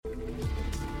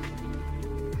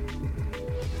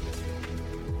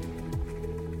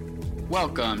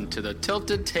Welcome to the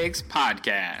Tilted Takes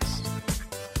podcast.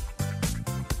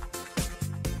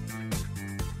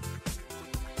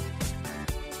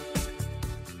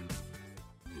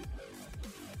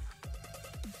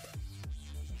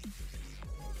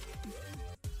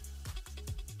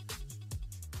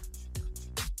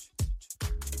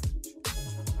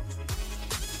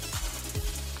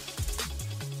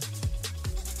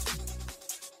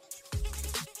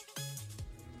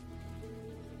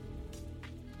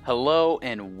 Hello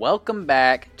and welcome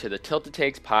back to the Tilted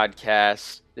Takes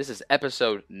podcast. This is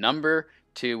episode number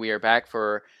 2. We are back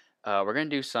for, we're going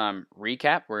to do some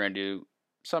recap. We're going to do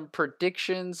some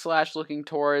predictions / looking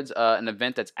towards an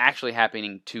event that's actually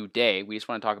happening today. We just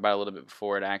want to talk about it a little bit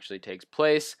before it actually takes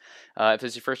place. If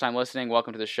this is your first time listening,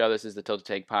 welcome to the show. This is the Tilted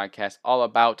Take podcast, all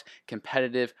about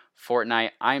competitive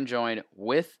Fortnite. I'm joined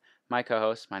with my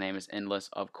co-host. My name is Endless,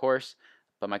 of course,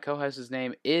 but my co-host's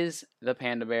name is the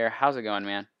Panda Bear. How's it going,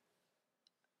 man?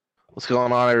 What's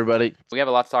going on, everybody? We have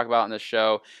a lot to talk about on this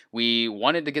show. We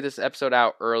wanted to get this episode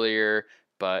out earlier,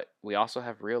 but we also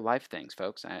have real life things,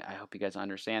 folks. I hope you guys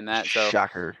understand that. So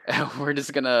Shocker. we're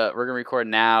gonna record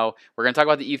now. We're gonna talk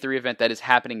about the E3 event that is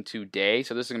happening today.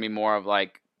 So this is gonna be more of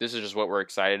like, this is just what we're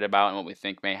excited about and what we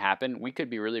think may happen. We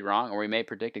could be really wrong, or we may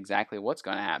predict exactly what's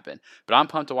going to happen. But I'm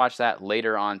pumped to watch that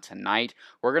later on tonight.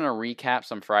 We're going to recap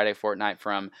some Friday Fortnite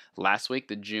from last week,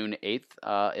 the June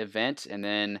 8th event. And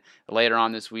then later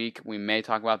on this week, we may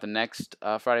talk about the next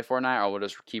Friday Fortnite, or we'll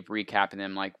just keep recapping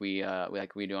them like we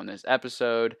do on this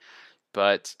episode.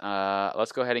 But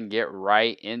let's go ahead and get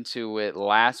right into it.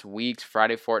 Last week's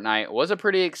Friday Fortnite was a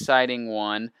pretty exciting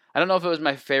one. I don't know if it was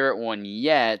my favorite one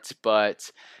yet, but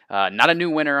not a new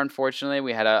winner, unfortunately.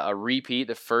 We had a repeat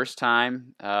the first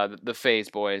time. The FaZe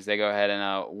boys, they go ahead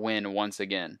and win once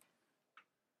again.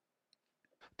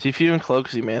 Tfue and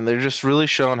Cloaksy, man, they're just really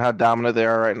showing how dominant they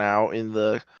are right now in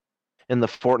the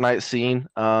Fortnite scene.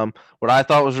 What I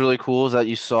thought was really cool is that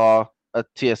you saw a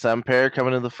TSM pair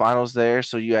coming to the finals there,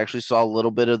 so you actually saw a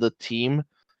little bit of the team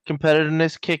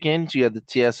competitiveness kick in. So you had the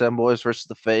TSM boys versus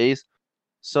the FaZe.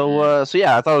 So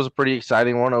yeah, I thought it was a pretty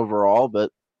exciting one overall.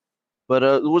 But what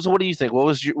do you think? What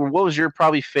was your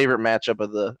probably favorite matchup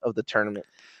of the tournament?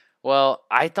 Well,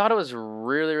 I thought it was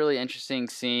really, really interesting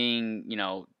seeing,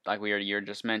 like you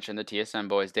just mentioned, the TSM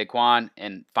boys, Daequan,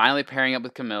 and finally pairing up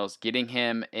with Camille's, getting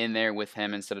him in there with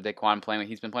him instead of Daequan playing.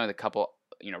 He's been playing with a couple,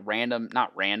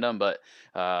 not random, but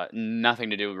nothing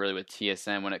to do really with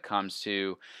TSM when it comes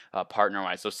to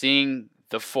partner-wise. So seeing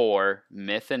the 4,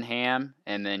 Myth and Ham,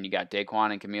 and then you got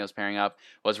Daequan and Camille's pairing up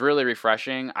was really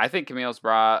refreshing. I think Camille's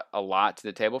brought a lot to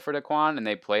the table for Daequan, and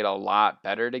they played a lot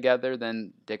better together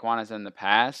than Daequan has in the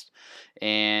past.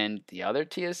 And the other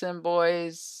TSM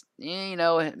boys,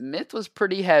 Myth was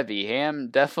pretty heavy. Ham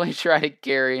definitely tried to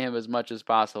carry him as much as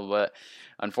possible, but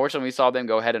unfortunately, we saw them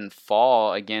go ahead and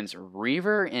fall against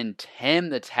Reaver and Tim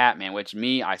the Tapman, which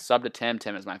I subbed to Tim.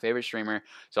 Tim is my favorite streamer,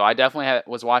 so I definitely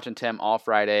was watching Tim all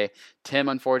Friday. Tim,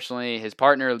 unfortunately, his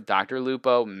partner, Dr.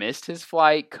 Lupo, missed his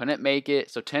flight, couldn't make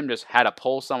it, so Tim just had to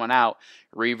pull someone out.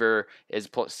 Reaver is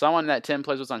someone that Tim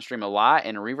plays with on stream a lot,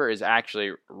 and Reaver is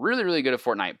actually really, really good at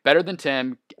Fortnite. Better than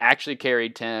Tim, actually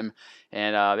carried Tim,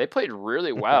 and they played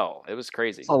really well. It was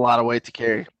crazy. It's a lot of weight to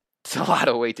carry. It's a lot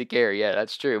of weight to carry. Yeah,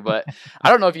 that's true. But I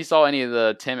don't know if you saw any of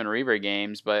the Tim and Reaver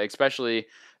games, but especially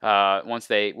once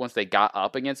they got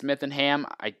up against Myth and Ham,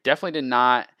 I definitely did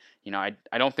not.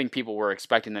 I don't think people were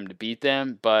expecting them to beat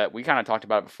them, but we kind of talked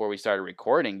about it before we started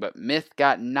recording. But Myth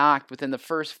got knocked within the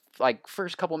first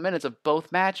couple minutes of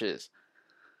both matches.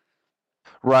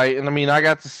 Right, and I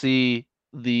got to see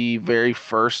the very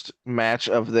first match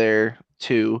of their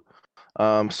 2.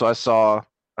 So I saw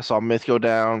Myth go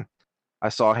down. I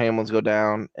saw Hamlin's go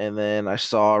down, and then I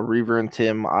saw Reaver and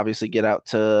Tim obviously get out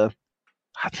to,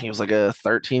 I think it was like a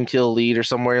 13 kill lead or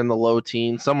somewhere in the low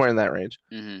teens, somewhere in that range.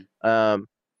 Mm-hmm.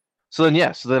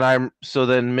 So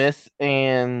then Myth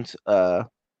and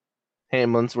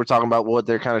Hamlin's were talking about what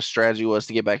their kind of strategy was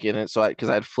to get back in it. So because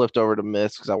I had flipped over to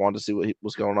Myth because I wanted to see what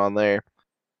was going on there,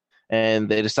 and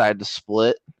they decided to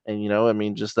split. And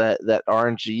just that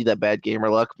RNG, that bad gamer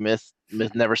luck. Myth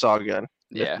never saw a gun.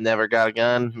 Yeah. Myth never got a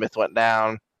gun. Myth went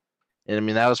down. And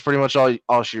that was pretty much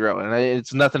all she wrote. And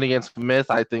it's nothing against Myth.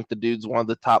 I think the dude's one of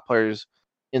the top players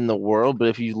in the world. But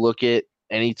if you look at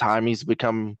any time he's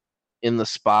become in the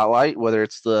spotlight, whether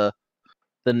it's the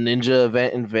Ninja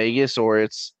event in Vegas or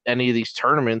it's any of these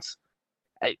tournaments,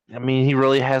 he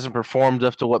really hasn't performed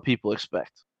up to what people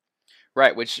expect.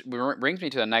 Right, which brings me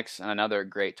to another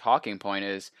great talking point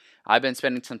is I've been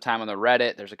spending some time on the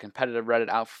Reddit. There's a competitive Reddit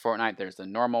out for Fortnite. There's the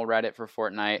normal Reddit for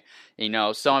Fortnite.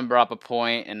 Someone brought up a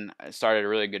point and started a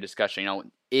really good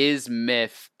discussion. Is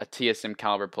Myth a TSM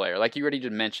caliber player? Like you already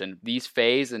just mentioned, these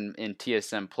FaZe and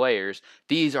TSM players,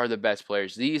 these are the best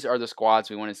players. These are the squads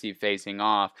we want to see facing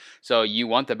off. So you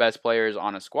want the best players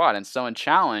on a squad. And someone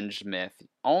challenged Myth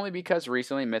only because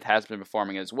recently Myth has been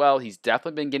performing as well. He's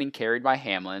definitely been getting carried by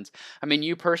Hamlins. I mean,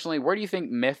 you personally, where do you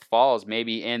think Myth falls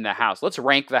maybe in the house? Let's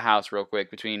rank the house real quick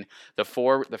between the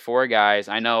four guys.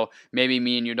 I know maybe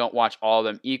me and you don't watch all of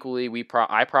them equally.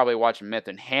 I probably watch Myth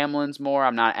and Hamlins more.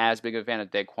 I'm not as big of a fan of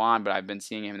Daquan, but I've been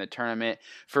seeing him in the tournament.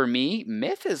 For me,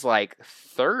 Myth is like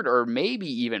third or maybe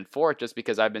even fourth just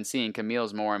because I've been seeing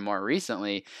Camille's more and more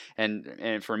recently.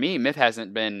 And for me, Myth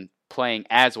hasn't been playing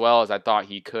as well as I thought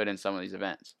he could in some of these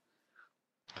events.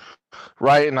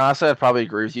 Right, and honestly, I'd probably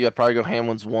agree with you. I'd probably go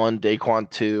Hamlin's 1, Daquan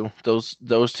 2.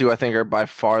 Those two I think are by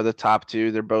far the top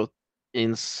two. They're both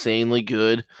insanely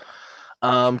good.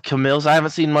 Camille's I haven't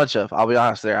seen much of. I'll be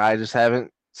honest there. I just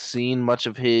haven't seen much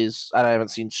of his. I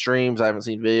haven't seen streams. I haven't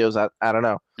seen videos. I don't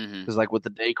know. Because like with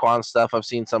the Daquan stuff, I've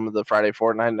seen some of the Friday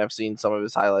Fortnite, and I've seen some of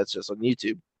his highlights just on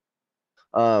YouTube.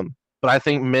 But I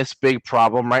think Myth's big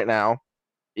problem right now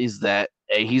is that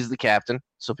he's the captain,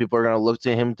 so people are going to look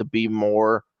to him to be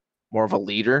more of a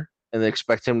leader, and they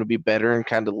expect him to be better and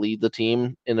kind of lead the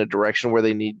team in a direction where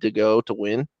they need to go to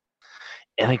win.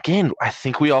 And again, I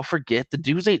think we all forget the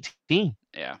dude's 18.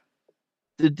 Yeah.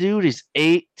 The dude is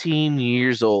 18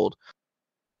 years old.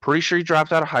 Pretty sure he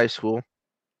dropped out of high school.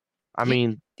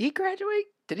 Did he graduate?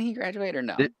 Didn't he graduate or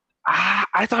no?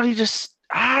 I thought he just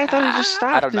stopped.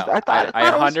 I don't know.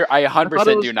 I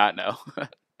 100% do not know.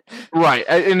 Right,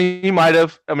 and he might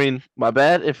have. I mean, my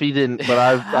bad if he didn't.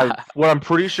 But what I'm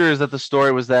pretty sure is that the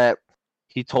story was that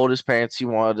he told his parents he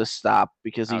wanted to stop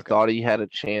because he thought he had a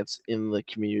chance in the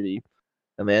community,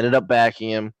 and they ended up backing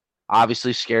him.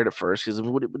 Obviously, scared at first because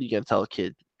what are you gonna tell a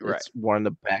kid that's wanting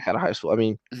to back out of high school? I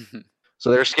mean, so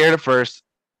they were scared at first,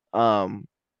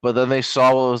 but then they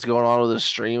saw what was going on with the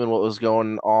stream and what was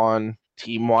going on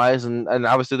team wise, and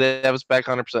obviously they have us back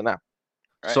 100% now.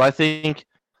 Right. So I think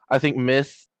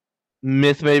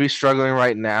Myth may be struggling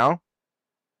right now,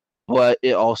 but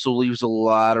it also leaves a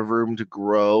lot of room to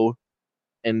grow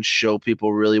and show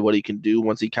people really what he can do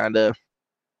once he kind of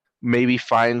maybe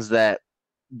finds that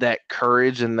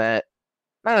courage and that,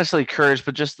 not necessarily courage,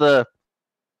 but just the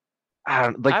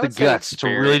guts to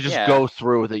really just go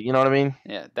through with it. You know what I mean?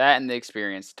 Yeah, that and the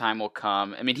experience. Time will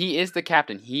come. I mean, he is the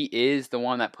captain. He is the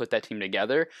one that put that team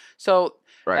together. So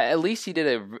at least he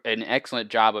did an excellent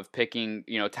job of picking,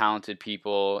 talented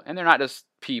people. And they're not just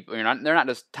people. They're not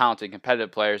just talented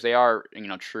competitive players. They are,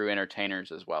 true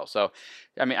entertainers as well. So,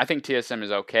 I mean, I think TSM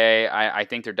is okay. I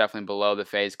think they're definitely below the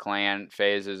FaZe clan.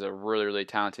 FaZe is a really, really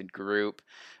talented group.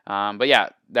 But yeah,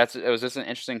 it was just an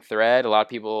interesting thread. A lot of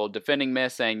people defending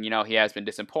Myth, saying, he has been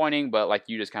disappointing, but like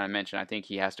you just kind of mentioned, I think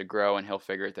he has to grow and he'll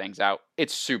figure things out.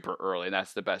 It's super early.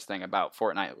 That's the best thing about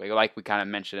Fortnite. Like we kind of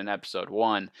mentioned in episode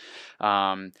 1.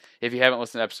 If you haven't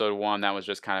listened to episode 1, that was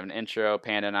just kind of an intro.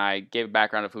 Panda and I gave a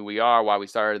background of who we are, why we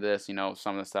started this, some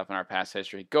of the stuff in our past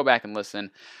history. Go back and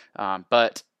listen.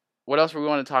 But what else we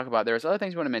want to talk about? There's other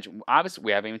things we want to mention. Obviously,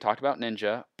 we haven't even talked about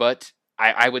Ninja, but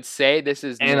I would say this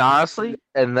is... And honestly,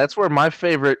 and that's where my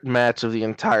favorite match of the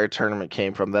entire tournament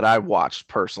came from that I watched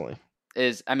personally.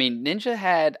 Ninja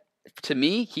had, to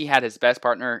me, he had his best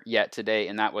partner yet today,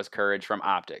 and that was Courage from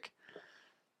Optic.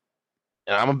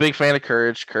 And I'm a big fan of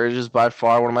Courage. Courage is by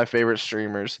far one of my favorite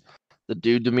streamers. The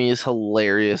dude to me is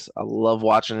hilarious. I love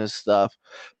watching his stuff.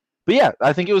 But yeah,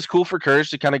 I think it was cool for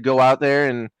Courage to kind of go out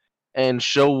there and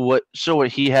show what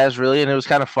he has really. And it was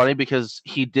kind of funny because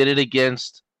he did it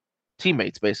against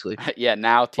teammates basically. Yeah,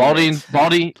 now teammates.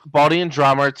 Baldy and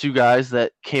Drama are two guys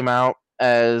that came out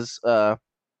as part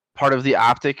of the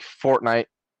Optic Fortnite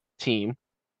team,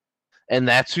 and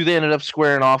that's who they ended up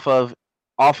squaring off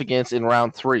against in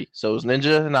round 3. So it was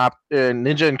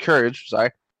Ninja and Courage,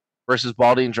 versus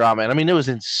Baldy and Drama. And I mean, it was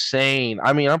insane.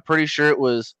 I mean, I'm pretty sure it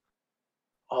was.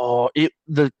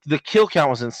 The kill count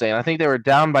was insane. I think they were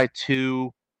down by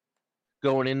 2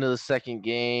 going into the second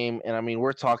game, and I mean,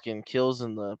 we're talking kills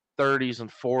in the 30s and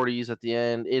 40s at the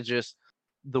end. It just,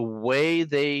 the way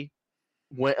they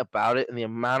went about it and the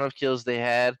amount of kills they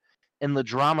had and the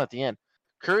drama at the end.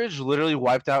 Courage literally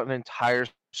wiped out an entire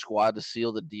squad to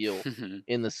seal the deal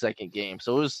in the second game.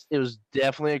 So it was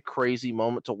definitely a crazy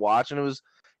moment to watch, and it was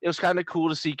kind of cool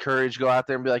to see Courage go out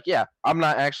there and be like, yeah, I'm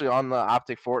not actually on the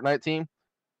Optic Fortnite team,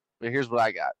 but here's what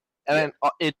I got. And then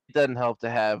it doesn't help to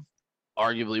have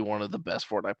arguably one of the best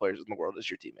Fortnite players in the world as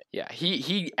your teammate. Yeah,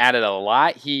 he added a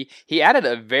lot. He added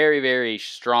a very, very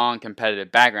strong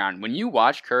competitive background. When you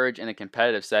watch Courage in a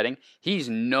competitive setting, he's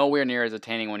nowhere near as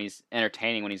entertaining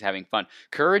when he's having fun.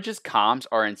 Courage's comms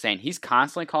are insane. He's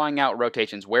constantly calling out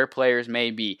rotations where players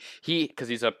may be. Because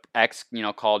he's a ex,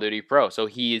 Call of Duty pro, so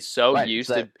he is so Right. used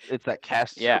to.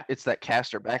 Yeah. It's that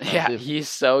caster background Yeah, too. he's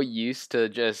so used to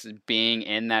just being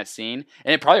in that scene.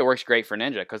 And it probably works great for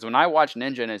Ninja because when I watch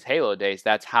Ninja in his Halo days,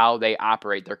 that's how they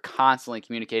operate. They're constantly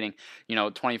communicating,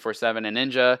 24/7. And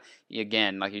Ninja,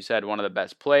 again, like you said, one of the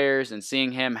best players. And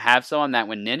seeing him have someone that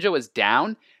when Ninja was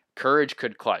down, Courage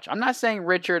could clutch. I'm not saying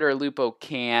Richard or Lupo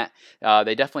can't.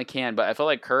 They definitely can, but I feel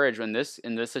like Courage in this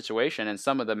situation and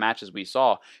some of the matches we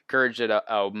saw, Courage did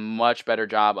a much better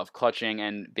job of clutching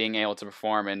and being able to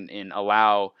perform and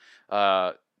allow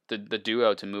the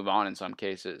duo to move on in some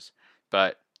cases.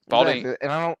 But Baldy, Exactly.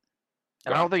 And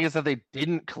I don't think it's that they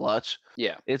didn't clutch.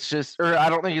 Yeah. It's just, or I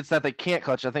don't think it's that they can't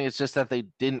clutch. I think it's just that they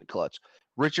didn't clutch.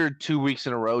 Richard 2 weeks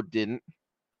in a row didn't.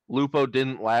 Lupo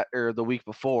didn't or the week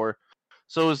before.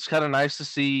 So it's kind of nice to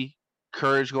see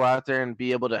Courage go out there and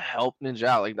be able to help Ninja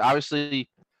out. Like obviously,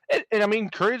 and I mean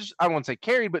Courage, I won't say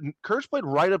carried, but Courage played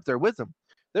right up there with him.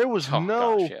 There was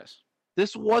yes.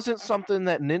 This wasn't something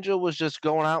that Ninja was just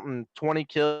going out and 20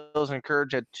 kills and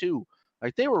Courage had 2.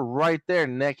 Like they were right there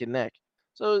neck and neck.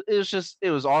 So it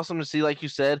was awesome to see, like you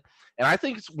said. And I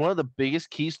think it's one of the biggest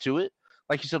keys to it,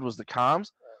 like you said, was the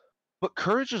comms. But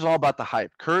Courage is all about the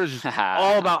hype. Courage is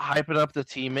all about hyping up the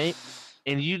teammate.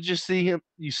 And you just see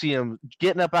him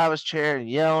getting up out of his chair and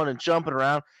yelling and jumping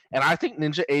around. And I think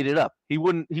Ninja ate it up. He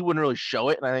wouldn't really show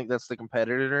it, and I think that's the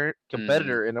competitor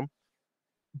in him.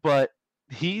 But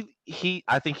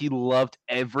I think he loved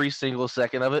every single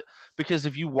second of it, because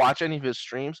if you watch any of his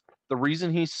streams, the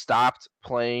reason he stopped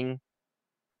playing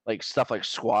like stuff like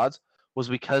squads was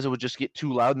because it would just get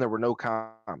too loud and there were no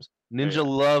comms. Ninja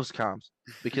loves comms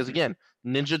because again,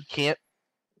 Ninja can't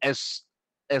as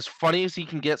funny as he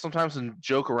can get sometimes and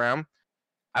joke around.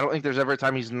 I don't think there's ever a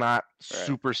time he's not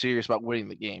super serious about winning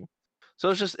the game. So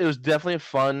it was definitely a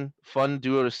fun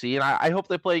duo to see, and I hope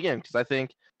they play again because I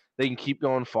think they can keep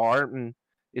going far, and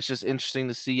it's just interesting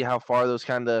to see how far those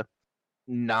kind of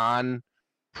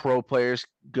non-pro players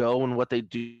go and what they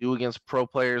do against pro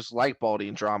players like Baldy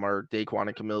and Drama or Daquan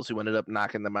and Camille's, who ended up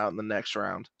knocking them out in the next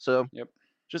round. So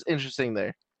just interesting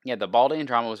there. Yeah, the Baldy and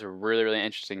Drama was a really, really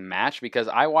interesting match because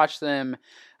I watched them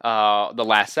the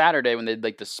last Saturday when they did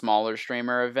like the smaller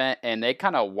streamer event, and they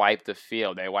kind of wiped the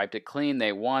field. They wiped it clean.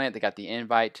 They won it. They got the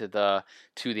invite to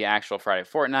the actual Friday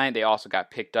Fortnite. They also got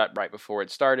picked up right before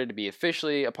it started to be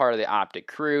officially a part of the Optic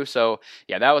crew. So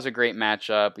yeah, that was a great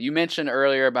matchup. You mentioned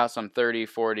earlier about some 30,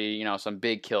 40, some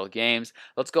big kill games.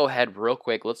 Let's go ahead real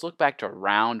quick. Let's look back to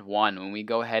round 1 when we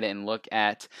go ahead and look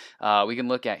at. We can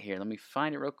look at here. Let me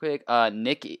find it real quick.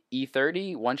 Nick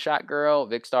E30, One Shot Girl,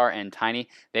 Vicstar, and Tiny.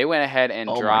 They went ahead and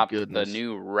dropped the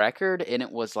new record, and it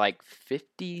was like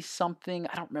 50 something.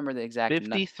 I don't remember the exact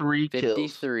 53 kills.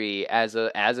 53 as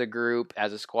a group,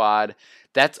 as a squad.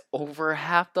 That's over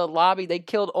half the lobby. They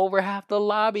killed over half the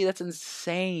lobby. That's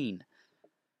insane.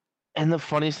 And the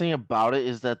funniest thing about it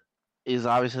is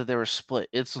obviously they were split.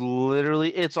 It's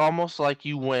almost like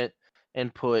you went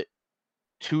and put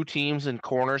 2 teams in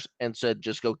corners and said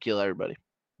just go kill everybody.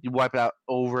 You wipe out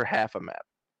over half a map.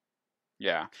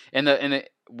 Yeah, and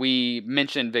we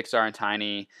mentioned Vicstar and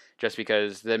Tiny just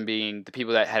because them being the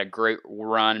people that had a great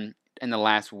run in the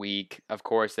last week. Of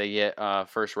course, they get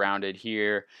first rounded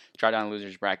here, try down the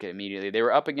losers bracket immediately. They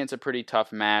were up against a pretty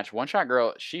tough match. One Shot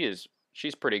Girl, she's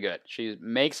pretty good. She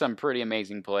makes some pretty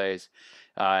amazing plays.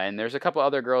 And there's a couple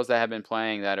other girls that have been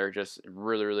playing that are just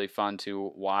really, really fun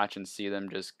to watch and see them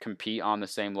just compete on the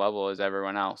same level as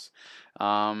everyone else.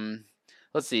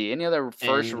 Let's see, any other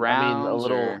first rounds?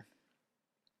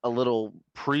 A little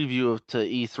preview to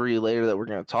E3 later that we're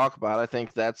going to talk about. I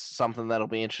think that's something that'll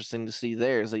be interesting to see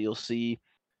there, is that you'll see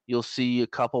a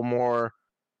couple more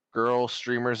girl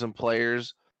streamers and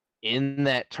players in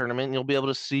that tournament, and you'll be able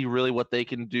to see really what they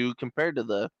can do compared to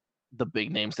the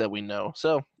big names that we know.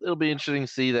 So it'll be interesting to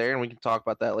see there, and we can talk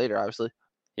about that later, obviously.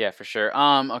 Yeah, for sure.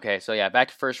 Okay, so yeah, back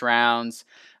to first rounds.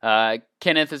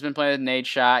 Kenneth has been playing with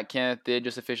Nadeshot. Kenneth did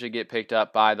just officially get picked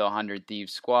up by the 100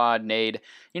 Thieves squad. Nade,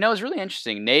 it was really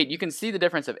interesting. Nade, you can see the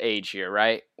difference of age here,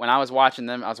 right? When I was watching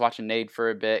them, I was watching Nade for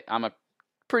a bit. I'm a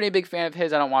pretty big fan of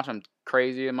his. I don't watch him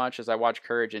crazy much as I watch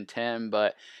Courage and Tim,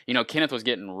 but, Kenneth was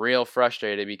getting real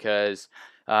frustrated because...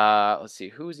 let's see,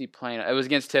 who was he playing? It was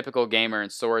against Typical Gamer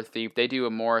and Sword Thief. They do a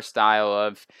more style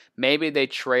of maybe they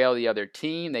trail the other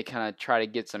team. They kind of try to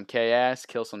get some KS,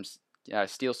 kill some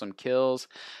steal some kills.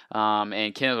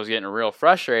 And Kenneth was getting real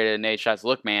frustrated. And Nate shots,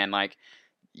 look, man, like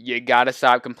you gotta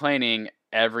stop complaining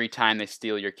every time they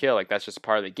steal your kill. Like that's just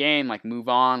part of the game. Like move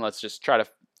on. Let's just try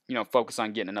to focus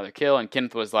on getting another kill. And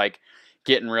Kenneth was like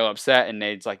getting real upset, and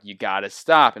Nade's like, you gotta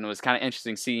stop. And it was kind of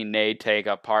interesting seeing Nade take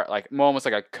a part, like almost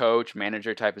like a coach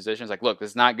manager type position. It's like, look,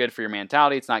 this is not good for your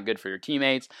mentality. It's not good for your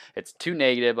teammates. It's too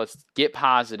negative. Let's get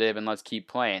positive and let's keep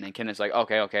playing. And Kenneth's like,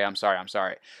 okay, I'm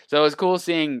sorry. So it was cool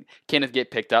seeing Kenneth get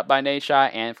picked up by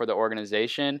Nadeshot and for the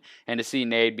organization, and to see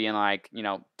Nade being like,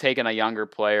 taking a younger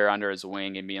player under his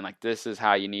wing and being like, this is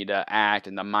how you need to act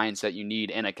and the mindset you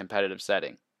need in a competitive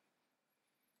setting.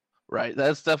 Right.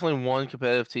 That's definitely one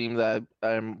competitive team that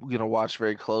I'm gonna watch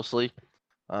very closely.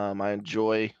 I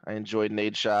enjoyed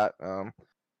Nadeshot.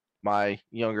 My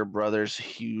younger brother's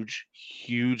huge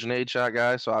Nadeshot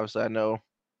guy, so obviously I know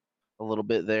a little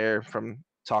bit there from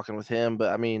talking with him.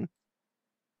 But I mean,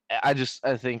 I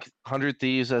think 100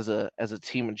 Thieves as a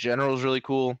team in general is really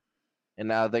cool, and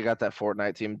now they got that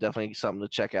Fortnite team. Definitely something to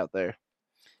check out there.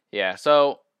 Yeah.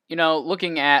 So,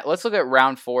 let's look at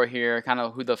round 4 here, kind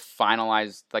of who the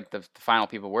finalized, like the final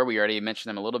people were. We already mentioned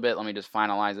them a little bit. Let me just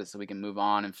finalize it so we can move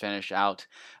on and finish out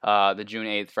the June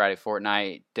 8th Friday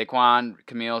Fortnite. Daquan,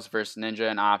 Camille's versus Ninja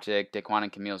and Optic. Daquan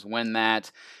and Camille's win that.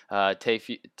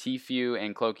 Tfue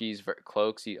and Cloaky's,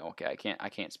 okay, I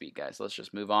can't speak, guys. Let's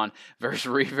just move on. Versus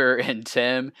Reaver and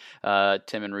Tim.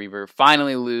 Tim and Reaver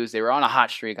finally lose. They were on a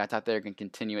hot streak. I thought they were going to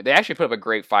continue it. They actually put up a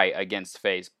great fight against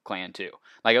FaZe Clan too.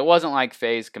 Like, it wasn't like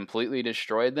FaZe completely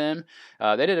destroyed them.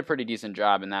 They did a pretty decent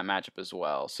job in that matchup as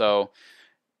well. So,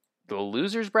 the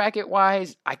losers bracket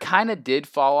wise, I kind of did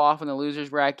fall off in the losers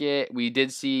bracket. We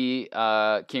did see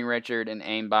King Richard and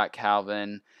Aimbot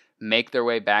Calvin make their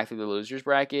way back through the losers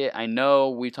bracket. I know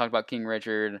we talked about King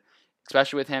Richard,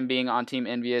 especially with him being on Team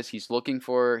Envious. He's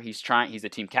the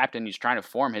team captain. He's trying to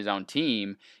form his own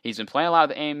team. He's been playing a lot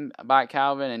of the Aimbot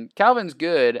Calvin, and Calvin's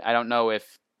good. I don't know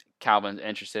if Calvin's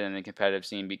interested in the competitive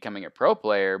scene becoming a pro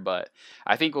player, but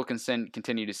I think we'll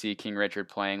continue to see King Richard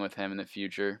playing with him in the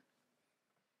future.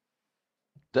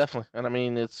 Definitely. And I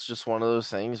mean, it's just one of those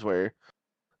things where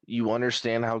you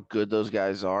understand how good those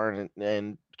guys are,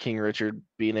 and King Richard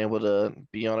being able to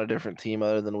be on a different team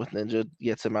other than with Ninja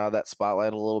gets him out of that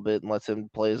spotlight a little bit and lets him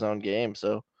play his own game.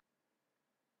 So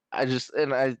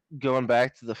going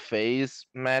back to the FaZe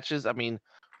matches, I mean,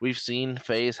 we've seen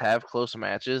FaZe have close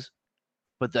matches,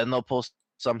 but then they'll pull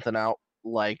something out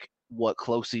like what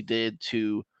Closey did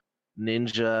to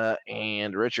Ninja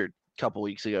and Richard a couple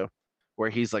weeks ago,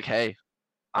 where he's like, hey,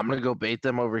 I'm going to go bait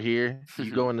them over here. You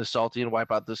go into Salty and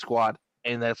wipe out the squad.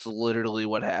 And that's literally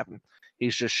what happened.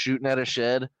 He's just shooting at a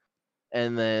shed,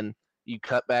 and then you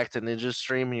cut back to Ninja's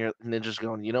stream, and Ninja's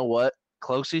going, you know what?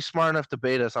 Closey's smart enough to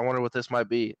bait us. I wonder what this might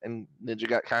be. And Ninja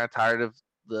got kind of tired of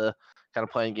the kind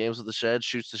of playing games with the shed,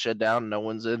 shoots the shed down, no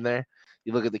one's in there.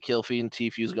 You look at the kill feed, and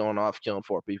Tfue's going off, killing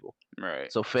 4 people.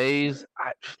 Right. So FaZe,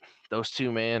 those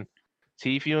two, man,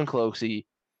 Tfue and Closey,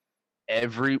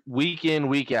 every week in,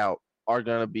 week out, are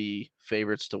going to be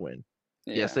favorites to win.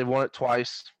 Yeah. Yes, they've won it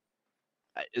twice.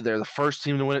 They're the first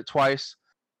team to win it twice.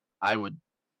 I would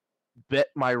bet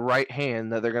my right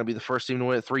hand that they're going to be the first team to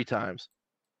win it 3 times.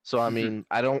 So I mean,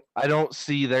 I don't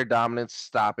see their dominance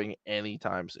stopping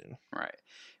anytime soon. Right.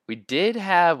 We did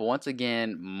have once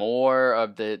again more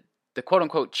of the quote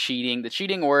unquote cheating. The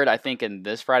cheating word, I think, in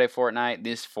this Friday Fortnite,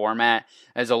 this format,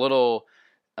 is a little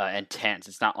intense.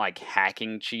 It's not like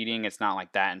hacking cheating. It's not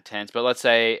like that intense. But let's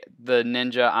say the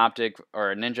Ninja Optic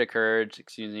or Ninja Courage,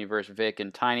 versus Vic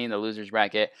and Tiny in the losers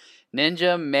bracket.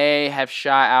 Ninja may have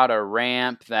shot out a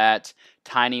ramp that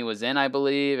Tiny was in, I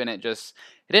believe, and it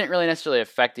didn't really necessarily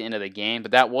affect the end of the game,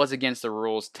 but that was against the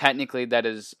rules. Technically, that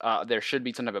is there should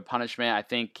be some type of punishment. I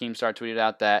think Keemstar tweeted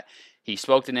out that he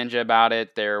spoke to Ninja about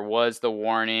it. There was the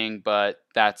warning, but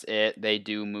that's it. They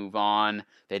do move on.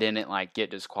 They didn't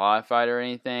get disqualified or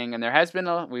anything. And there has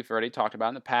been we've already talked about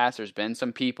in the past, there's been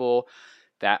some people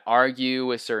that argue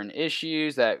with certain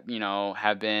issues that,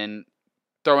 have been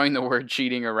throwing the word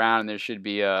cheating around, and there should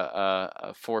be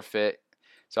a forfeit.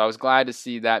 So I was glad to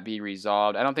see that be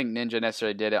resolved. I don't think Ninja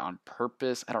necessarily did it on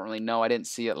purpose. I don't really know. I didn't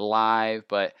see it live,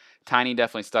 but Tiny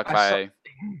definitely stuck by.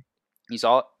 You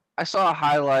saw it? I saw a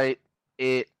highlight.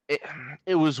 It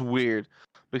was weird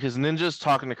because Ninja's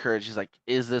talking to Courage. He's like,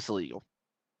 "Is this illegal?"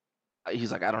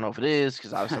 He's like, "I don't know if it is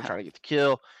because obviously I'm trying to get the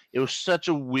kill." It was such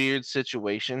a weird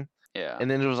situation. Yeah.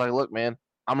 And Ninja was like, "Look, man,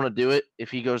 I'm gonna do it.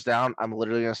 If he goes down, I'm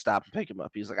literally gonna stop and pick him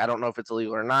up." He's like, "I don't know if it's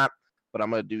illegal or not, but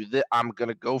I'm gonna do this. I'm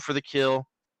gonna go for the kill,"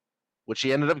 which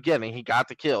he ended up getting. He got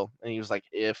the kill, and he was like,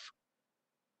 "If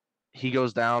he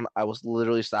goes down, I will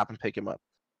literally stop and pick him up."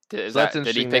 Did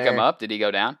he pick him up? Did he go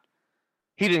down?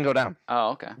 He didn't go down, Oh,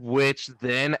 okay. which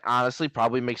then honestly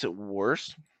probably makes it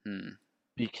worse Hmm.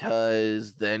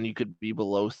 because then you could be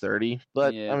below 30.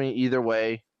 But I Yeah. mean, either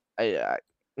way, I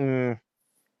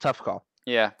tough call.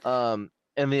 Yeah.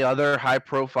 And the other high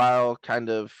profile kind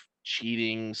of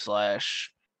cheating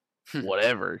slash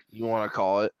whatever you want to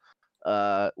call it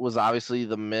was obviously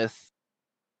the Myth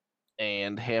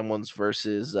and Hamlin's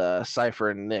versus Cypher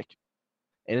and Nick.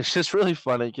 And it's just really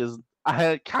funny because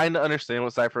I kind of understand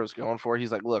what Cypher was going for.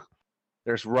 He's like, look,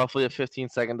 there's roughly a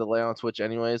 15-second delay on Twitch,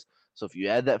 anyways. So if you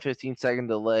add that 15-second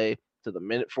delay to the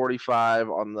minute 45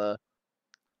 on the,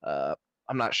 uh,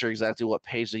 I'm not sure exactly what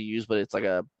page they use, but it's like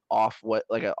a off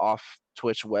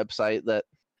Twitch website that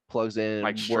plugs in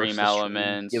Like and works Stream the stream,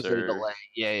 Elements gives it a or delay.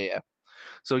 Yeah.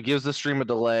 So it gives the stream a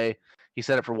delay. He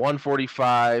set it for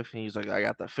 145. He's like, I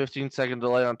got the 15-second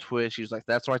delay on Twitch. He's like,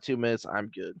 that's my 2 minutes. I'm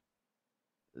good.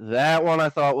 That one I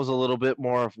thought was a little bit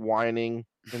more of whining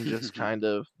and just kind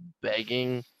of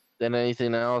begging than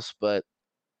anything else. But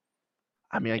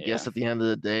I mean, I yeah. guess at the end of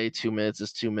the day, 2 minutes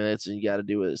is 2 minutes, and you got to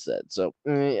do what it said. So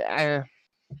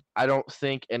I don't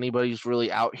think anybody's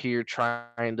really out here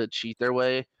trying to cheat their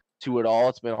way to it all.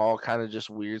 It's been all kind of just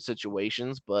weird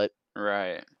situations, but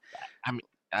Right. I mean,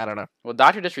 I don't know. Well,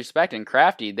 Dr. Disrespect and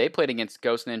Crafty, they played against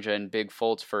Ghost Ninja and Big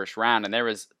Folt's first round, and there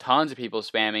was tons of people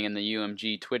spamming in the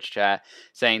UMG Twitch chat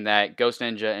saying that Ghost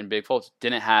Ninja and Big Folt's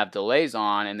didn't have delays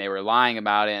on, and they were lying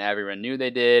about it, and everyone knew they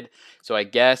did. So I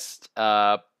guess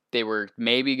they were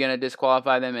maybe going to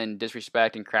disqualify them, and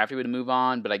Disrespect and Crafty would move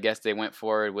on, but I guess they went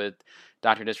forward with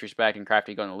Dr. Disrespect and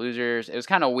Crafty going to losers. It was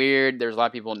kind of weird. There was a lot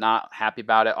of people not happy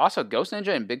about it. Also, Ghost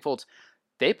Ninja and Big Folt's,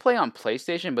 they play on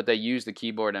PlayStation, but they use the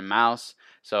keyboard and mouse.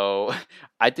 So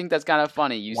I think that's kind of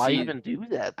funny. You Why see, even do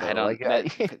that I though? don't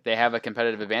that they have a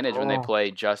competitive advantage when they oh,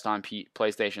 play just on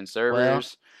PlayStation well,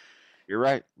 servers. you're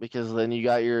right because then you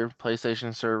got your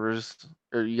PlayStation servers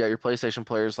or you got your PlayStation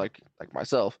players like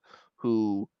myself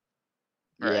who,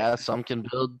 Right. yeah, some can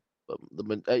build,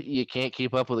 but you can't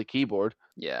keep up with a keyboard.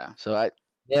 Yeah. So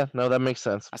yeah, no, that makes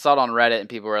sense. I saw it on Reddit and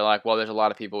people were like, "Well, there's a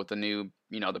lot of people with the new,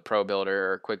 the Pro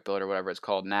Builder or Quick Builder, whatever it's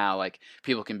called now. Like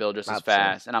people can build just as Not the same.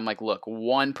 fast." And I'm like, "Look,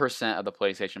 1% of the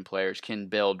PlayStation players can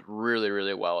build really,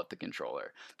 really well with the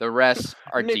controller. The rest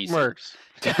are Nick decent."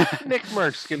 Merckx. Nick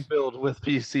Merckx can build with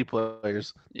PC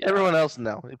players. Yeah. Everyone else,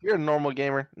 no. If you're a normal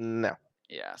gamer, no.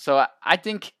 Yeah. So I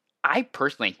think I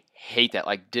personally hate that.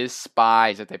 Like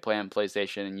despise that they play on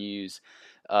PlayStation and use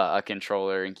a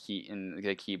controller and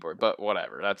the keyboard. But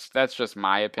whatever. That's just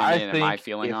my I opinion and my think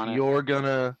feeling on it.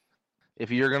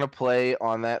 if you're gonna play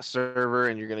on that server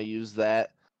and you're gonna use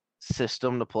that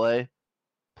system to play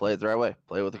it the right way.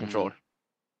 Play with the controller.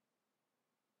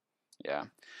 Yeah.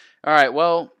 All right,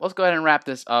 well, let's go ahead and wrap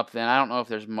this up then. I don't know if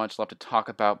there's much left to talk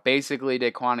about. Basically,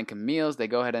 Daquan and Camille's,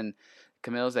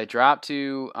 they dropped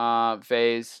to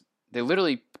FaZe. They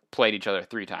literally played each other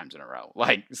 3 times in a row,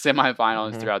 like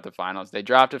semifinals throughout the finals. They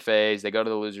dropped to FaZe. They go to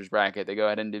the losers bracket. They go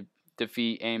ahead and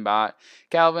defeat Aimbot,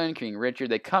 Calvin, King Richard.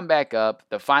 They come back up.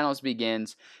 The finals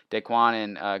begins. Daquan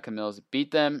and Camille's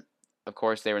beat them. Of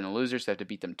course, they were in the losers, so they have to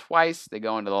beat them twice. They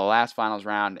go into the last finals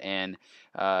round, and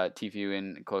Tfue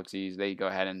and Cloaksies, they go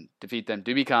ahead and defeat them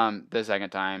to become the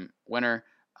second time winner.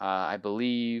 I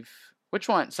believe, which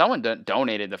one? Someone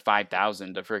donated the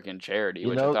 5,000 to freaking charity,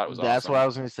 which I thought was that's awesome. what I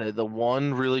was going to say. The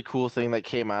one really cool thing that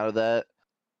came out of that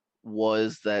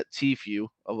was that Tfue,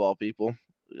 of all people,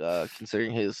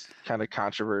 considering his kind of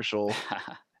controversial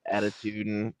attitude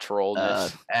and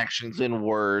trollness, actions and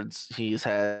words he's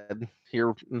had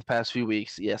here in the past few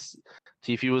weeks. Yes,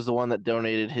 Tfue was the one that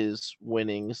donated his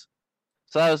winnings,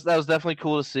 so that was definitely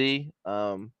cool to see.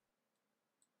 And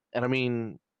I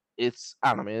mean, I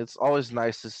don't know, man. It's always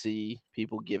nice to see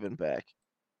people giving back.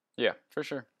 Yeah, for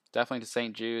sure. Definitely to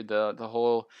St. Jude, that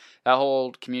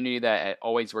whole community that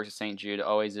always works at St. Jude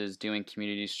always is doing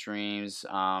community streams,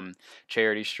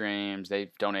 charity streams.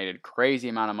 They've donated crazy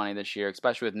amount of money this year,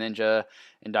 especially with Ninja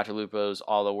and Dr. Lupo's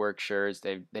all the work shirts.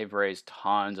 They've raised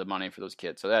tons of money for those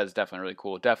kids, so that is definitely really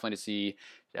cool. Definitely to see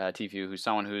Tfue, who's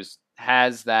someone who's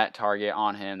has that target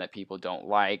on him that people don't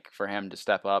like, for him to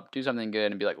step up, do something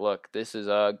good, and be like, look, this is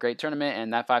a great tournament,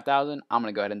 and that 5,000, I'm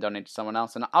gonna go ahead and donate to someone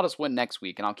else, and I'll just win next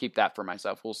week, and I'll keep that for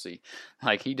myself. We'll see.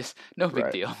 Like he just no big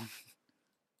Right. deal.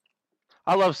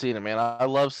 I love seeing it, man. I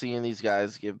love seeing these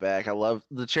guys give back. I love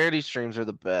the charity streams are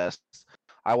the best.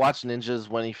 I watched Ninjas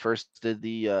when he first did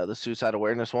the suicide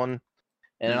awareness one,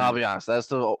 and I'll be honest, that's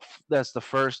the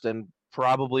first and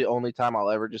probably only time I'll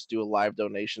ever just do a live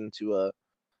donation to a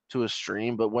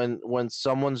stream. But when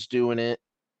someone's doing it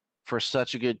for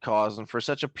such a good cause and for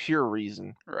such a pure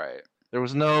reason, Right. there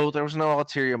was no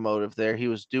ulterior motive there. He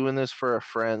was doing this for a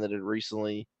friend that had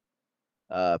recently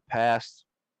past,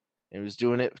 and he was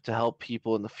doing it to help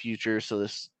people in the future. So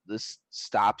this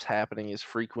stops happening as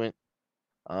frequent.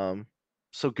 Um,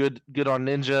 so good on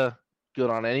Ninja, good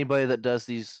on anybody that does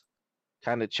these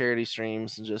kind of charity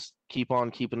streams, and just keep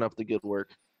on keeping up the good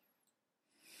work.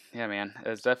 Yeah, man,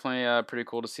 it's definitely pretty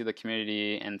cool to see the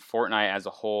community and Fortnite as a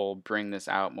whole bring this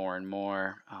out more and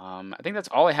more. I think that's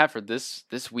all I have for this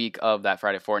week of that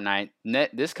Friday Fortnite.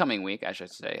 This coming week, I should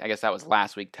say. I guess that was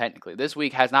last week technically. This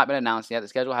week has not been announced yet. The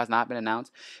schedule has not been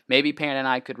announced. Maybe Panda and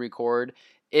I could record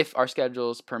if our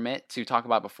schedules permit to talk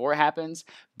about before it happens.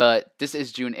 But this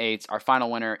is June 8th. Our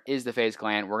final winner is the FaZe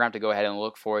Clan. We're gonna have to go ahead and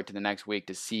look forward to the next week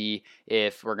to see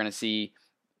if we're gonna see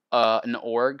an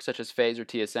org such as FaZe or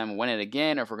TSM win it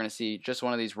again, or if we're going to see just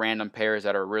one of these random pairs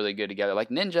that are really good together. Like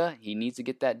Ninja, he needs to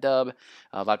get that dub.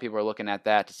 A lot of people are looking at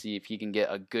that to see if he can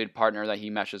get a good partner that he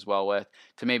meshes well with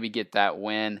to maybe get that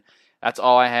win. That's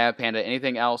all I have, Panda.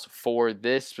 Anything else for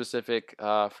this specific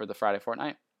for the Friday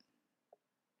Fortnite?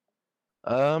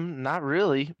 Not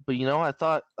really, but I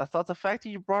thought the fact that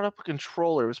you brought up a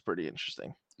controller was pretty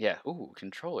interesting. Yeah. Ooh,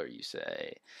 controller, you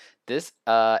say. This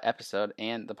episode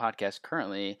and the podcast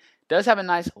currently does have a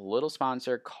nice little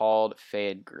sponsor called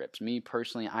Fade Grips. Me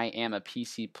personally, I am a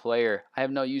PC player. I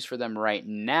have no use for them right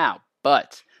now,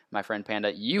 but my friend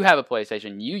Panda, you have a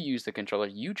PlayStation. You use the controller.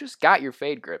 You just got your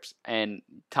Fade Grips, and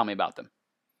tell me about them.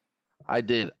 I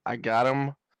did. I got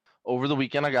them over the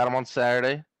weekend. I got them on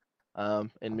Saturday. And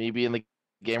me being the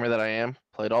gamer that I am,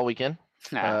 played all weekend.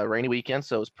 Rainy weekend,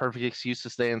 so it was perfect excuse to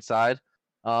stay inside.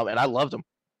 And I loved them.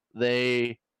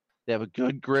 They have a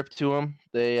good grip to them.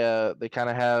 They kind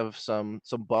of have some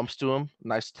bumps to them,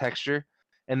 nice texture,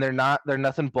 and they're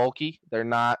nothing bulky. They're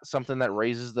not something that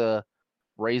raises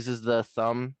the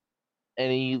thumb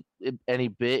any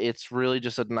bit. It's really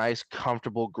just a nice,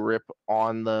 comfortable grip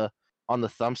on the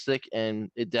thumbstick,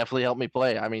 and it definitely helped me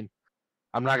play. I mean,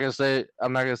 I'm not gonna say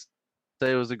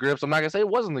it was the grips. I'm not gonna say it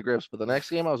wasn't the grips, but the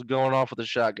next game I was going off with a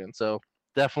shotgun. So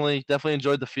definitely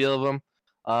enjoyed the feel of them.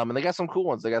 And they got some cool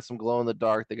ones. They got some glow in the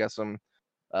dark. They got some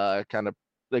kind of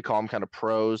they call them kind of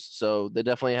pros. So they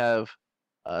definitely have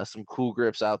some cool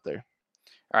grips out there.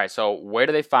 All right, so where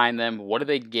do they find them? What do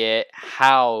they get?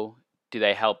 How do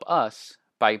they help us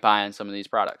by buying some of these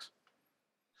products?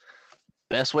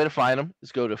 Best way to find them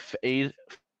is go to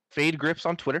Fade Grips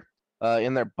on Twitter.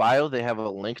 In their bio, they have a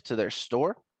link to their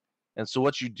store. And so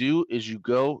what you do is you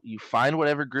find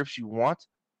whatever grips you want,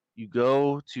 you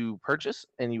go to purchase,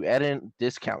 and you add in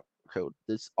discount code.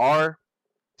 This our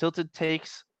Tilted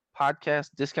Takes podcast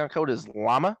discount code is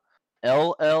Llama,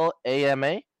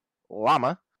 LLAMA,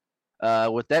 Llama.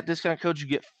 With that discount code, you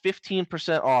get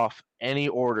 15% off any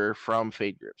order from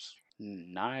Fade Grips.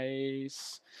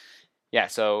 Nice. Yeah,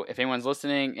 so if anyone's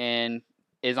listening and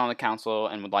is on the council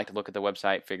and would like to look at the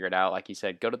website, figure it out, like you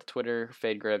said, go to the Twitter,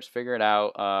 Fade Grips, figure it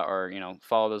out, or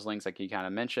follow those links like you kind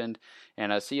of mentioned,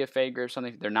 and see if Fade Grips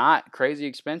something. They're not crazy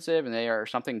expensive, and they are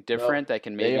something No, different that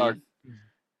can they maybe are up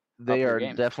they your are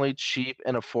game. definitely cheap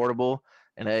and affordable.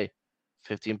 And hey,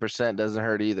 15% doesn't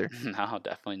hurt either. No,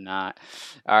 definitely not.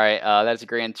 All right, that's a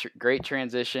great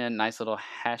transition. Nice little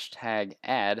hashtag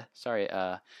ad. Sorry,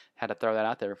 had to throw that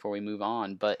out there before we move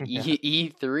on. But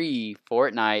E3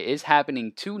 Fortnite is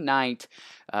happening tonight.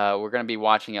 We're gonna be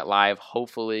watching it live.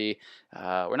 Hopefully,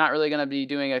 we're not really gonna be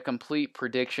doing a complete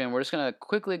prediction. We're just gonna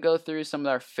quickly go through some of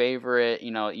our favorite,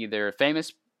 either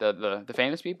famous. The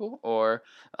famous people or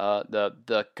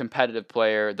the competitive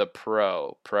player, the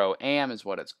pro am is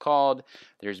what it's called.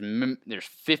 There's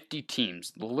 50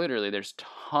 teams. Literally, there's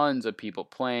tons of people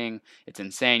playing. It's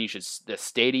insane. The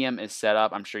stadium is set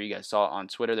up. I'm sure you guys saw it on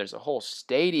Twitter. There's a whole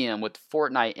stadium with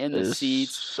Fortnite in It the is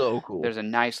seats. so cool. There's a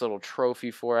nice little trophy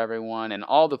for everyone, and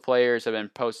all the players have been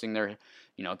posting their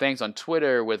things on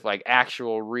Twitter with like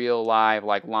actual real live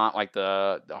like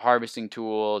the harvesting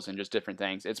tools and just different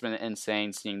things. It's been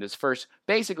insane seeing this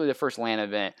basically the first LAN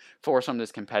event for some of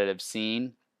this competitive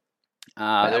scene.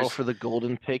 Battle for the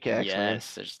golden pickaxe, man.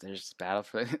 Yes, there's battle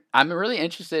for. I'm really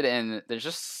interested in. There's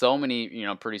just so many,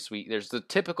 pretty sweet. There's the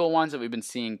typical ones that we've been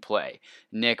seeing play.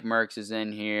 Nick Mercs is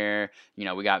in here.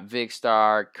 We got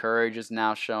Vigstar. Courage is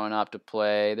now showing up to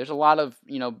play. There's a lot of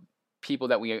people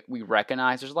that we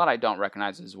recognize. There's a lot I don't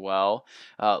recognize as well.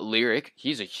 Lyric,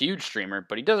 he's a huge streamer,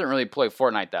 but he doesn't really play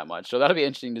Fortnite that much. So that'll be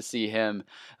interesting to see him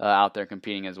out there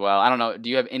competing as well. I don't know.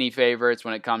 Do you have any favorites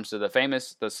when it comes to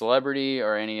the celebrity,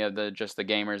 or any of the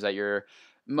gamers that you're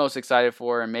most excited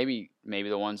for, and maybe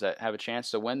the ones that have a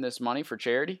chance to win this money for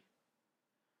charity?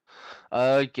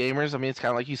 Gamers, I mean, it's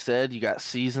kind of like you said. You got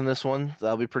C's in this one.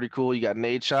 That'll be pretty cool. You got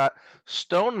Nadeshot.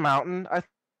 Stone Mountain, I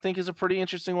think, is a pretty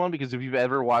interesting one, because if you've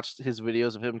ever watched his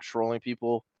videos of him trolling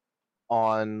people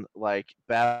on like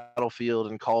Battlefield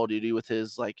and Call of Duty with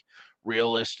his like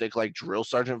realistic like drill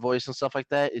sergeant voice and stuff like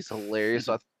that is hilarious.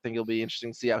 So I think it'll be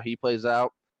interesting to see how he plays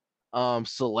out.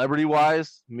 Celebrity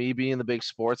wise, me being the big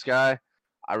sports guy,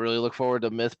 I really look forward to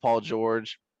Myth Paul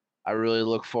George. I really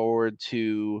look forward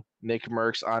to Nick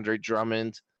Merckx, Andre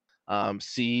Drummond,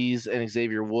 C's, and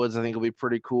Xavier Woods. I think will be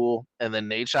pretty cool. And then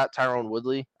Nate Shot, Tyrone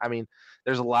Woodley. I mean,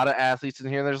 there's a lot of athletes in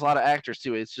here. And there's a lot of actors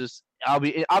too. It's just I'll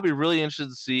be really interested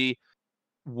to see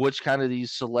which kind of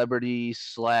these celebrity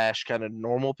slash kind of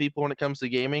normal people when it comes to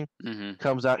gaming Hmm.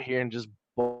 comes out here and just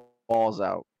balls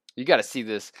out. You got to see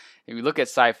this. If you look at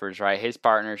Cyphers, right? His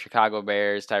partner, Chicago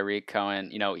Bears, Tyreek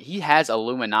Cohen. He has a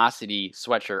Luminosity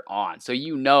sweatshirt on, so he's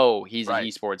an Right.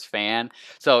 esports fan.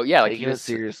 So yeah, like Taking it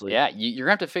seriously. yeah, you're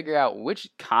gonna have to figure out which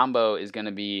combo is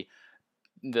gonna be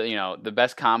the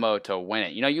best combo to win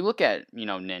it. You look at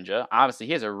Ninja. Obviously,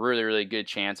 he has a really really good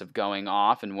chance of going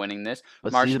off and winning this.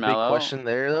 But see the big Marshmello. question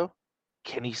there though?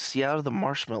 Can he see out of the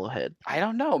marshmallow head? I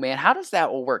don't know, man. How does that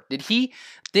all work? Did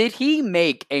he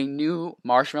make a new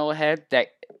marshmallow head that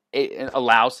it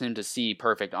allows him to see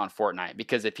perfect on Fortnite?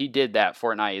 Because if he did that,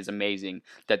 Fortnite is amazing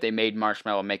that they made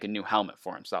Marshmello make a new helmet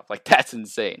for himself. Like that's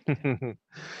insane.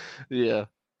 Yeah.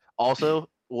 Also,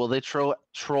 will they troll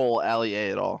Ali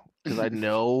A at all? Because I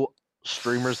know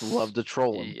streamers love to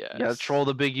troll him. You gotta Yes. troll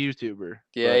the big YouTuber.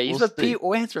 Yeah, But he's we'll with see. Pete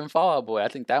Wentz from Fall Out Boy. I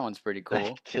think that one's pretty cool.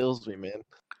 That kills me, man.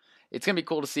 It's gonna be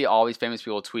cool to see all these famous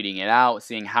people tweeting it out,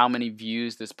 seeing how many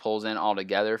views this pulls in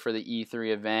altogether for the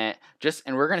E3 event.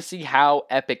 And we're gonna see how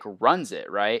Epic runs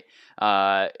it, right?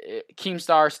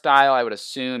 Keemstar style, I would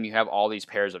assume you have all these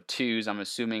pairs of twos. I'm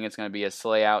assuming it's gonna be a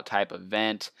slay out type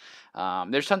event.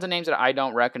 There's tons of names that I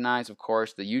don't recognize, of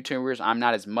course. The YouTubers, I'm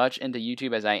not as much into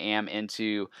YouTube as I am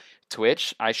into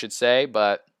Twitch, I should say,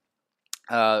 but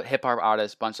hip hop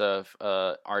artists, bunch of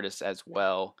artists as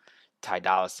well. Ty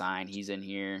Dolla $ign, he's in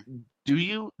here. Do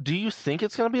you think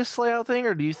it's gonna be a slay out thing,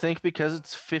 or do you think because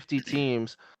it's 50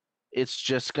 teams, it's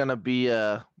just gonna be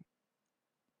a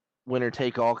winner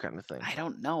take all kind of thing? I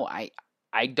don't know.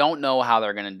 I don't know how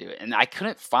they're gonna do it, and I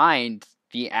couldn't find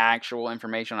the actual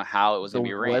information on how it was The gonna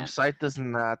be ran. website does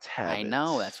not have I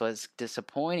know it. that's what's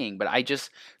disappointing, but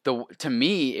to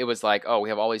me it was like, oh, we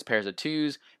have all these pairs of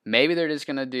twos. Maybe they're just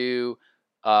gonna do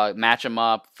match them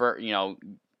up for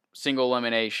single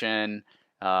elimination,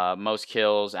 most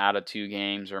kills out of 2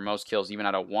 games, or most kills even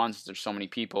out of 1, since there's so many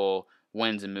people,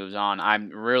 wins and moves on. I'm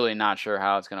really not sure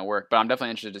how it's going to work, but I'm definitely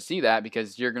interested to see that,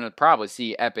 because you're going to probably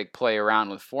see Epic play around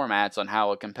with formats on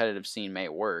how a competitive scene may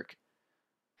work.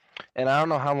 And I don't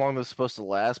know how long this is supposed to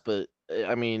last, but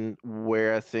I mean,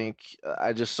 where I think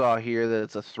I just saw here that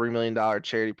it's a $3 million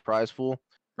charity prize pool.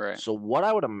 Right. So what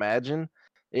I would imagine,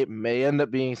 it may end up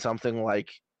being something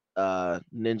like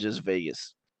Ninja's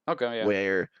Vegas. Okay, yeah.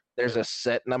 Where there's a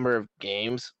set number of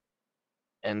games,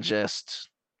 and just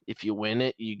if you win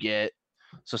it, you get.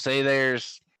 So say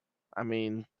there's, I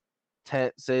mean,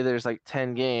 10. Say there's like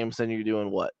 10 games, then you're doing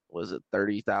what? Was it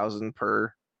 30,000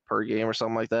 per game or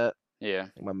something like that? Yeah.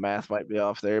 My math might be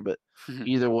off there, but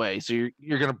either way, so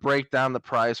you're gonna break down the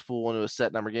prize pool into a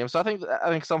set number of games. So I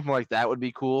think something like that would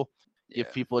be cool. Yeah.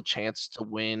 Give people a chance to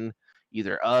win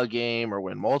either a game or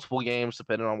win multiple games,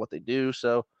 depending on what they do.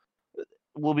 So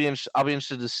I'll be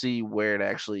interested to see where it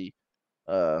actually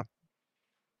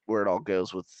where it all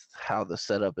goes with how the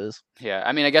setup is. Yeah,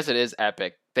 I mean, I guess it is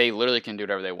Epic. They literally can do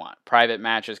whatever they want. Private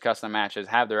matches, custom matches,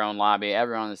 have their own lobby,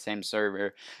 everyone on the same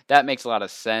server. That makes a lot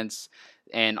of sense.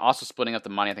 And also splitting up the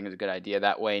money, I think, is a good idea.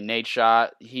 That way, Nate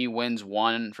Shot, he wins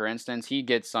one, for instance, he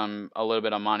gets a little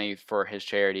bit of money for his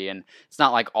charity, and it's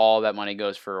not like all that money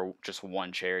goes for just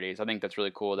one charity. So I think that's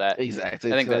really cool.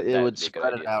 Exactly. I think that it would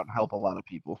spread it out and help a lot of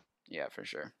people. Yeah, for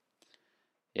sure.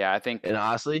 Yeah, I think. And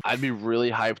honestly, I'd be really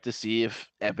hyped to see if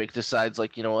Epic decides,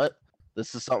 like, you know what,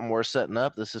 this is something we're setting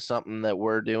up. This is something that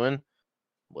we're doing.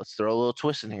 Let's throw a little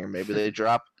twist in here. Maybe they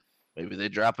drop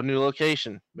a new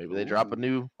location. Maybe they drop a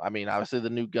new. I mean, obviously the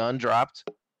new gun dropped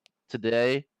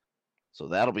today, so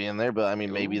that'll be in there. But I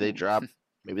mean, maybe they drop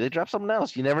something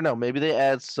else. You never know. Maybe they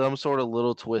add some sort of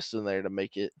little twist in there to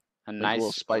make it a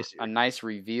little spicier. A nice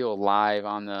reveal live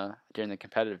during the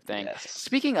competitive thing. Yes.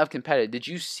 Speaking of competitive, did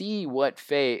you see what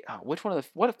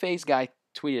what FaZe guy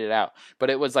tweeted it out? But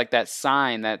it was like that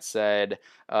sign that said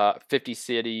 50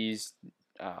 cities.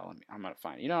 I'm gonna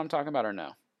find it. You know what I'm talking about, or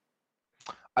no?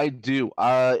 I do.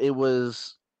 It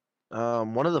was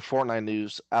one of the Fortnite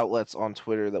news outlets on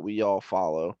Twitter that we all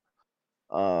follow.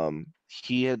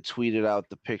 He had tweeted out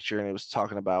the picture, and it was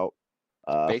talking about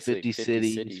 50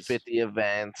 cities, 50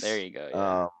 events. There you go.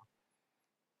 Yeah.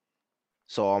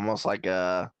 So almost like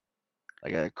a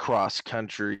cross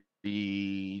country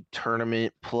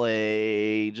tournament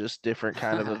play, just different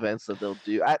kind of events that they'll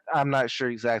do. I'm not sure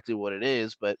exactly what it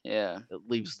is, but Yeah. it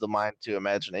leaves the mind to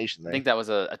imagination I there. think that was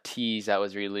a tease that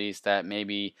was released that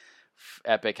maybe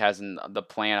Epic has the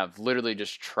plan of literally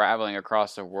just traveling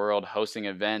across the world, hosting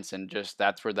events, and just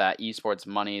that's where that esports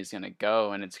money is going to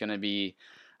go. And it's going to be,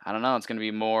 I don't know, it's going to be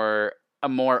a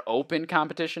more open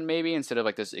competition maybe instead of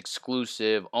like this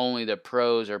exclusive, only the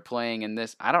pros are playing in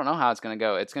this. I don't know how it's going to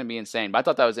go. It's going to be insane. But I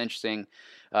thought that was interesting.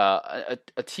 A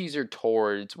teaser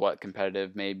towards what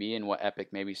competitive may be and what Epic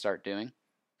maybe start doing.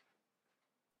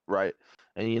 Right.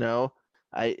 And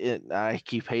I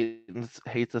keep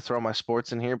hate to throw my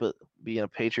sports in here, but being a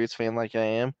Patriots fan like I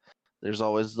am, there's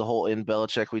always the whole in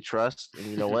Belichick we trust. And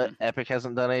you know what? Epic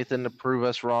hasn't done anything to prove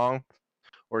us wrong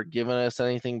or given us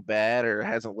anything bad or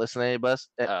hasn't listened to any of us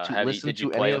Did you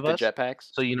play with the jetpacks?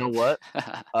 So you know what?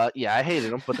 Yeah, I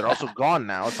hated them, but they're also gone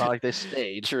now. It's not like they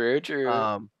stayed.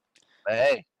 True.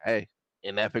 Hey,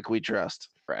 in Epic we trust.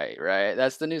 Right.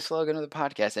 That's the new slogan of the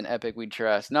podcast. In Epic we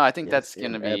trust. No, I think Yes, that's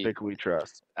gonna in be Epic we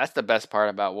trust. that's the best part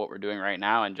about what we're doing right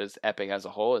now and just Epic as a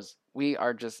whole is we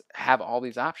are just have all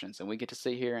these options and we get to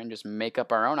sit here and just make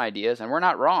up our own ideas and we're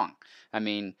not wrong. I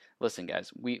mean, listen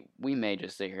guys, we may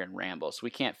just sit here and ramble, so we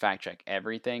can't fact check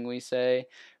everything we say,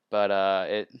 but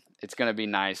it's gonna be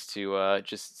nice to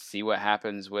just see what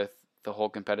happens with the whole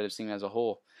competitive scene as a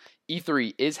whole.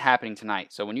 E3 is happening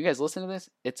tonight. So when you guys listen to this,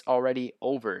 it's already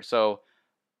over. So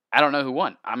I don't know who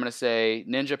won. I'm going to say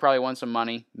Ninja probably won some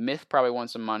money. Myth probably won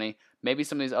some money. Maybe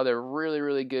some of these other really,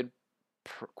 really good,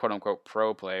 quote unquote,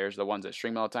 pro players, the ones that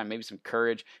stream all the time. Maybe some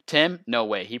Courage. Tim, no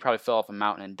way. He probably fell off a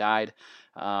mountain and died.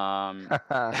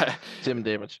 Tim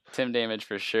Damage. Tim Damage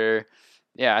for sure.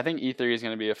 Yeah, I think E3 is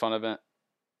going to be a fun event.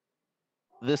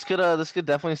 This could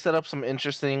definitely set up some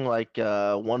interesting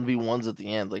 1v1s at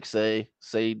the end. Like say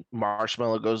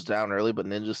Marshmallow goes down early, but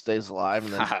Ninja stays alive,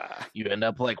 and then you end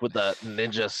up like with the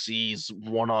Ninja C's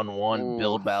one-on-one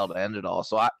build battle to end it all.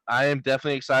 So I am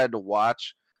definitely excited to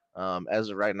watch. As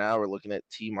of right now, we're looking at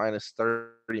T-minus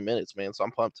 30 minutes, man. So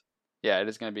I'm pumped. Yeah, it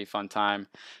is going to be a fun time.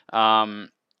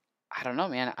 I don't know,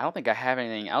 man. I don't think I have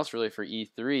anything else really for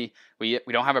E3. We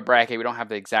don't have a bracket. We don't have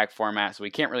the exact format, so we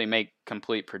can't really make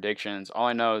complete predictions. All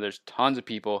I know, there's tons of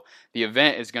people. The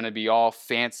event is going to be all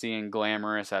fancy and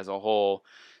glamorous as a whole.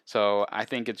 So I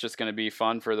think it's just going to be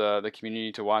fun for the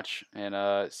community to watch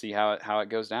and see how it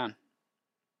goes down.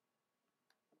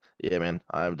 Yeah, man.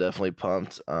 I'm definitely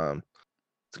pumped.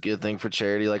 It's a good thing for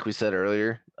charity, like we said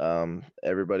earlier.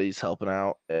 Everybody's helping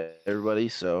out everybody,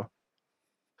 so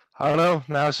I don't know.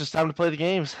 Now it's just time to play the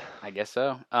games. I guess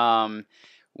so.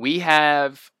 We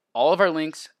have all of our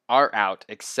links are out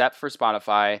except for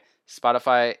Spotify.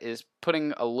 Spotify is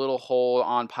putting a little hold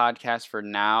on podcasts for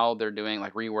now. They're doing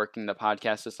like reworking the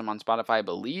podcast system on Spotify, I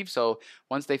believe. So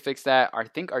once they fix that, I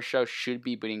think our show should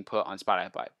be being put on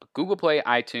Spotify. But Google Play,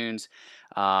 iTunes,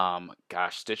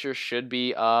 Stitcher should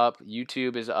be up.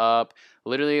 YouTube is up.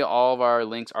 Literally all of our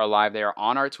links are live. They are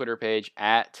on our Twitter page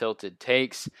at Tilted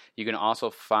Takes. You can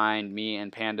also find me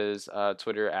and Panda's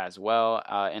Twitter as well,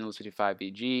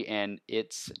 Endless55BG, and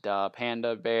it's the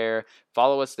Panda Bear.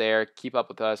 Follow us there. Keep up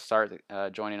with us. Start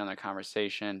joining on the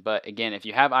conversation. But again, if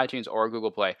you have iTunes or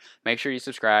Google Play, make sure you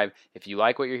subscribe. If you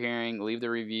like what you're hearing, leave the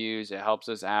reviews. It helps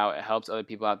us out. It helps other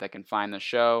people out that can find the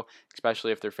show,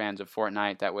 especially if they're fans of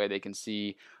Fortnite. That way they can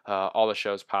see all the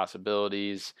show's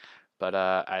possibilities. But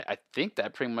I think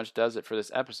that pretty much does it for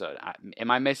this episode. Am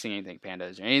I missing anything, Panda?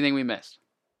 Is there anything we missed?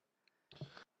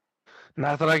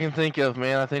 Not that I can think of,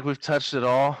 man. I think we've touched it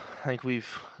all. I think we've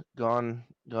gone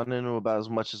into about as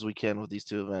much as we can with these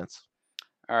two events.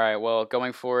 All right, well,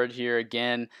 going forward here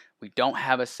again, we don't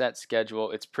have a set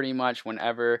schedule. It's pretty much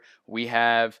whenever we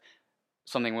have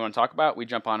something we want to talk about, we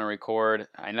jump on and record.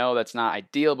 I know that's not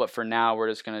ideal, but for now, we're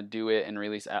just going to do it and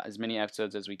release as many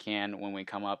episodes as we can when we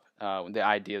come up, when the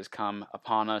ideas come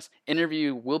upon us.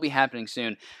 Interview will be happening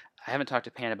soon. I haven't talked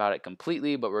to Pan about it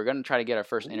completely, but we're going to try to get our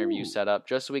first interview set up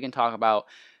just so we can talk about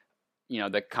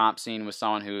the comp scene with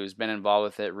someone who's been involved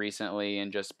with it recently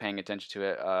and just paying attention to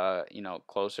it,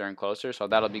 closer and closer. So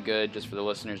that'll be good just for the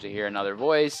listeners to hear another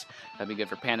voice. That'll be good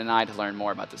for Panda and I to learn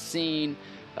more about the scene.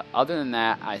 But other than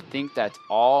that, I think that's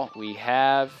all we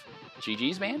have.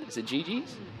 GG's, man? Is it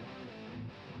GG's?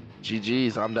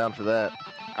 GG's. I'm down for that.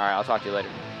 All right, I'll talk to you later.